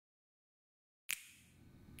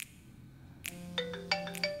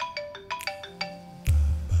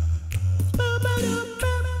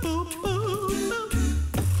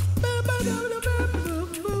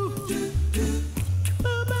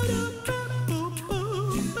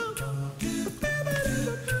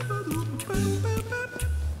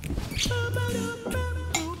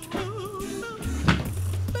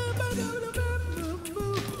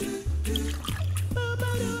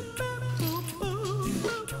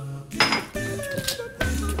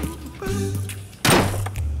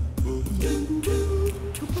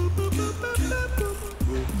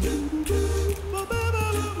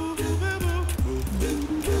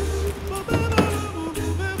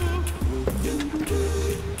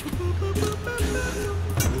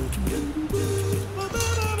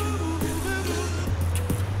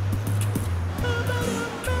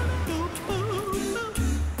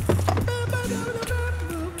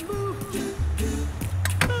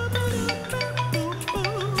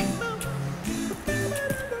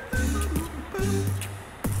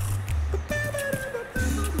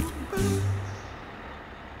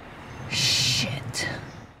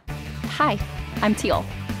I'm Teal.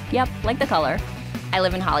 Yep, like the color. I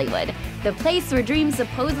live in Hollywood, the place where dreams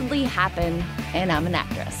supposedly happen, and I'm an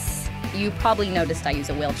actress. You probably noticed I use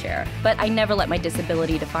a wheelchair, but I never let my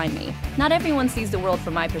disability define me. Not everyone sees the world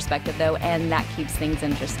from my perspective, though, and that keeps things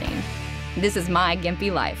interesting. This is my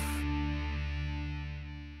Gimpy life.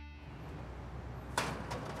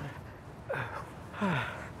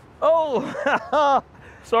 Oh,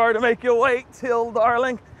 sorry to make you wait, Teal,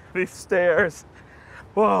 darling. These stairs.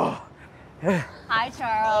 Whoa. Hi,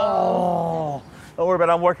 Charles. Oh, don't worry about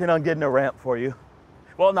it. I'm working on getting a ramp for you.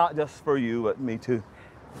 Well, not just for you, but me too.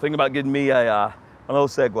 Thinking about getting me one of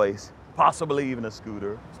those Segways, possibly even a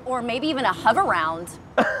scooter. Or maybe even a hover round.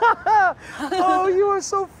 Oh, you are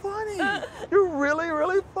so funny. You're really,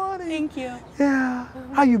 really funny. Thank you. Yeah.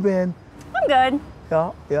 How you been? I'm good.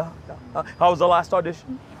 Yeah. How was the last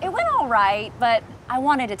audition? It went all right, but I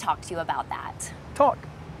wanted to talk to you about that. Talk.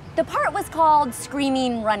 The part was called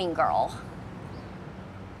Screaming Running Girl.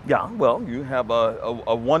 Yeah, well, you have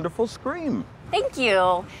a wonderful scream. Thank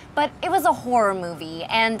you. But it was a horror movie,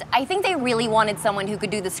 and I think they really wanted someone who could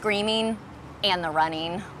do the screaming and the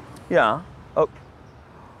running. Yeah.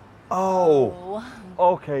 Oh.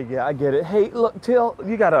 Okay, yeah, I get it. Hey, look, Teal,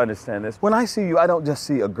 you gotta understand this. When I see you, I don't just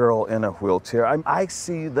see a girl in a wheelchair. I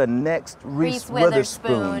see the next Reese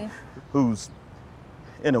Witherspoon who's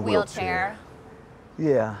in a wheelchair.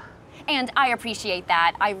 Yeah. And I appreciate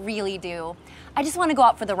that. I really do. I just want to go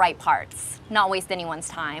out for the right parts, not waste anyone's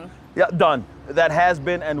time. Yeah, done. That has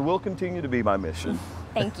been and will continue to be my mission.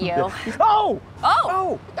 Thank you. Oh!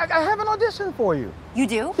 Oh! I have an audition for you. You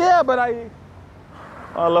do? Yeah, but I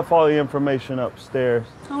left all the information upstairs.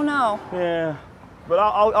 Oh, no. Yeah, but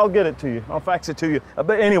I'll get it to you. I'll fax it to you.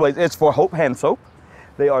 But anyways, it's for Hope Hand Soap.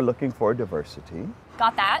 They are looking for diversity.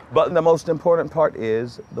 Got that. But the most important part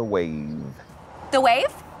is the wave. The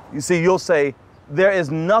wave? You see, you'll say, there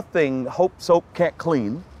is nothing Hope Soap can't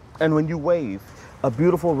clean. And when you wave, a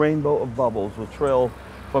beautiful rainbow of bubbles will trail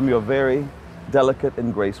from your very delicate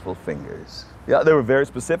and graceful fingers. Yeah, they were very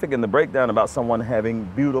specific in the breakdown about someone having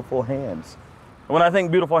beautiful hands. And when I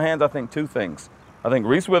think beautiful hands, I think two things. I think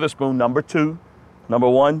Reese Witherspoon, number 2. Number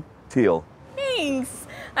 1, Teal. Thanks.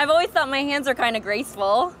 I've always thought my hands are kind of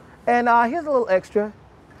graceful. And here's a little extra.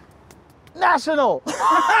 National!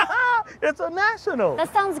 It's a national.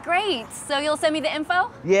 That sounds great. So you'll send me the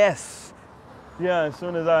info? Yes. Yeah, as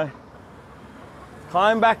soon as I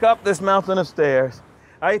climb back up this mountain of stairs.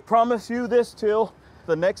 I promise you this, Teal.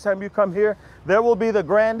 The next time you come here, there will be the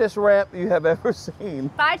grandest ramp you have ever seen.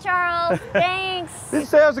 Bye, Charles. Thanks. These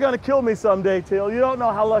stairs are gonna kill me someday, Teal. You don't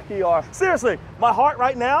know how lucky you are. Seriously, my heart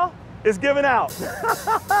right now is giving out.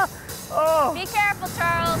 Oh. Be careful,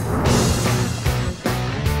 Charles.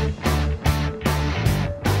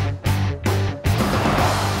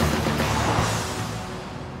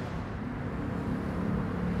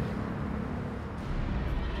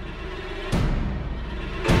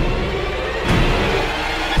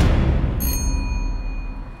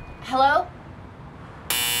 Hello?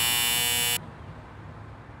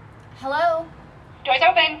 Hello? Door's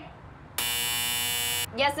open.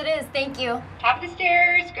 Yes, it is. Thank you. Top of the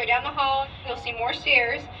stairs, go down the hall. You'll see more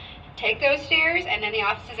stairs. Take those stairs, and then the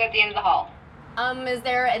office is at the end of the hall. Is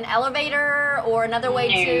there an elevator or another way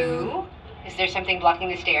to... No. Is there something blocking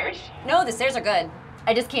the stairs? No, the stairs are good.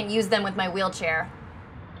 I just can't use them with my wheelchair.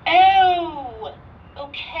 Oh,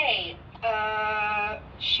 okay.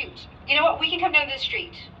 Shoot. You know what? We can come down to the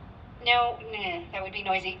street. No, nah, that would be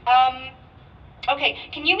noisy. Okay,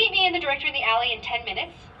 can you meet me in the directory in the alley in 10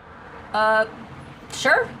 minutes?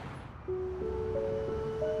 Sure.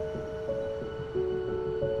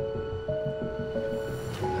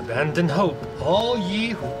 Abandon hope, all ye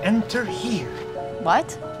who enter here.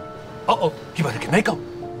 What? Uh-oh,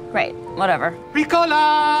 Hibarakimeko. Right, whatever.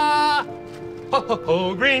 Ricola! Ho, ho,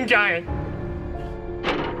 ho, green giant.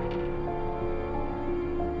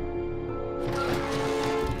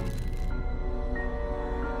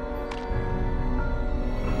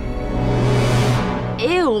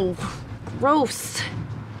 Ew, gross.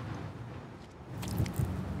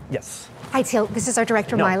 Yes. Hi, Teal. This is our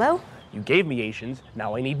director, No. Milo. You gave me Asians,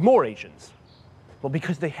 now I need more Asians. Well,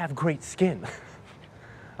 because they have great skin.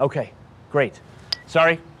 Okay, great.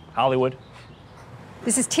 Sorry, Hollywood.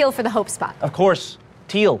 This is Teal for the Hope Spot. Of course,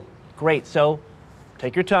 Teal. Great, so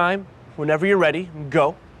take your time. Whenever you're ready,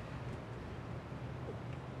 go.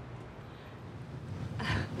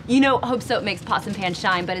 You know, Hope Soap makes pots and pans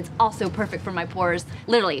shine, but it's also perfect for my pores.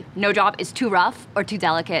 Literally, no job is too rough or too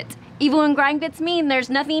delicate. Even when grind gets mean, there's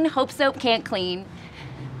nothing Hope Soap can't clean.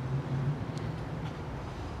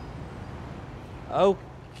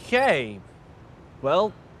 Okay.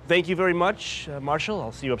 Well, thank you very much, Marshall.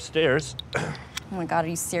 I'll see you upstairs. Oh my God, are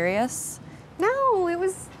you serious? No, it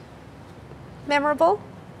was memorable.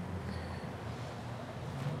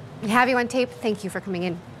 We have you on tape. Thank you for coming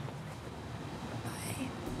in.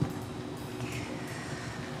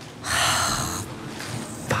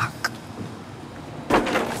 Fuck.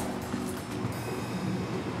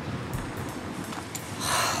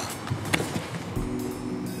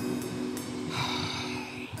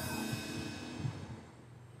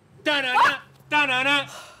 Da-na-na, da-na-na.